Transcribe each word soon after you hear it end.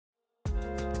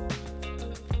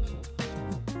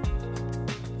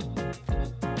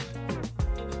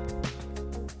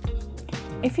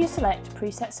If you select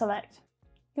Preset Select,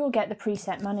 you will get the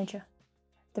Preset Manager.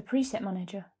 The Preset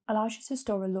Manager allows you to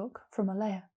store a look from a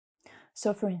layer.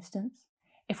 So for instance,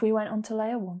 if we went onto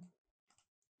layer 1,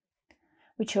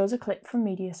 we chose a clip from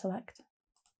Media Select,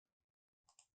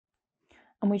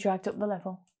 and we dragged up the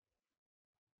level.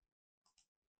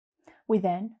 We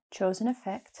then chose an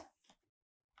effect,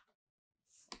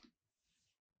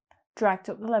 dragged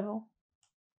up the level,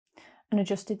 and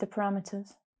adjusted the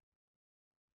parameters.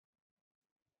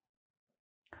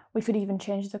 We could even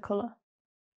change the colour.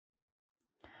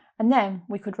 And then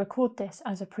we could record this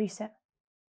as a preset.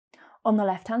 On the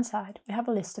left hand side, we have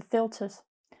a list of filters.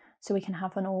 So we can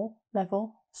have an all,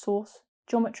 level, source,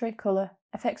 geometry, colour,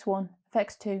 FX1,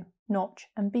 FX2, notch,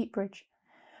 and beat bridge.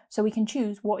 So we can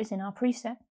choose what is in our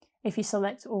preset. If you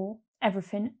select all,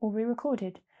 everything will be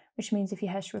recorded, which means if you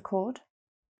hit record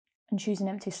and choose an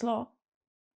empty slot,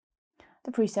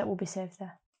 the preset will be saved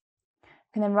there. You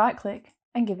can then right click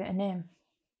and give it a name.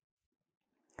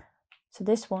 So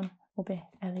this one will be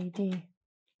LED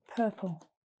purple.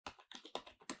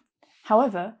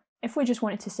 However, if we just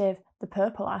wanted to save the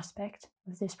purple aspect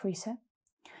of this preset,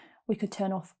 we could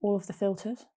turn off all of the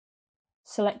filters,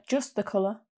 select just the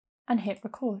colour and hit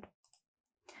record.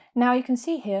 Now you can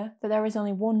see here that there is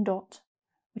only one dot,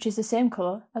 which is the same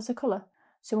colour as the colour,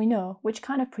 so we know which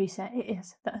kind of preset it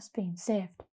is that has been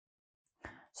saved.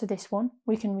 So this one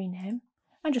we can rename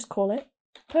and just call it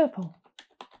purple.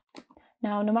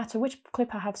 Now, no matter which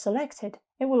clip I have selected,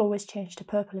 it will always change to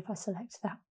purple if I select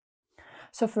that.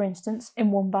 So for instance, in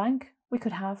one bank, we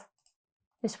could have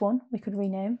this one, we could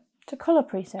rename to colour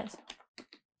presets.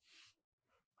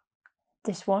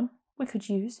 This one we could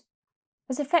use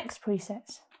as effects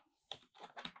presets.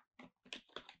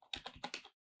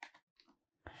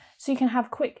 So you can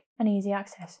have quick and easy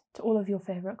access to all of your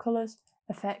favourite colours,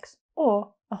 effects,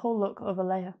 or a whole look of a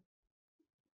layer.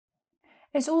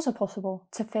 It's also possible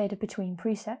to fade between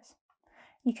presets.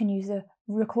 You can use the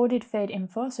recorded fade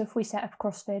info, so if we set a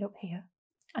crossfade up here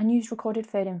and use recorded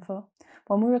fade info,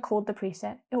 when we record the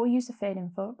preset, it will use the fade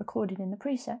info recorded in the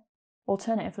preset.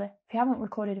 Alternatively, if you haven't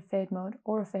recorded a fade mode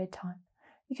or a fade time,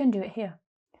 you can do it here.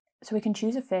 So we can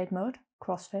choose a fade mode,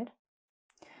 crossfade.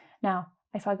 Now,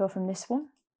 if I go from this one,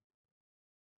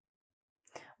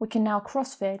 we can now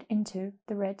crossfade into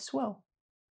the red swirl.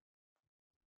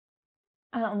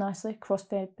 And that'll nicely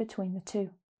crossfade between the two.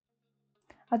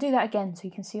 I'll do that again so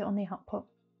you can see it on the output.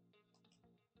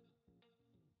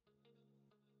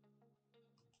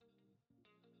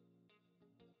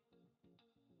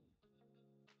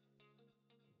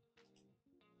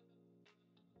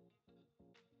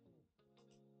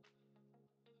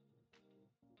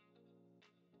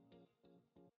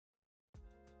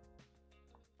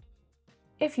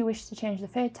 If you wish to change the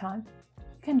fade time,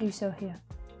 you can do so here.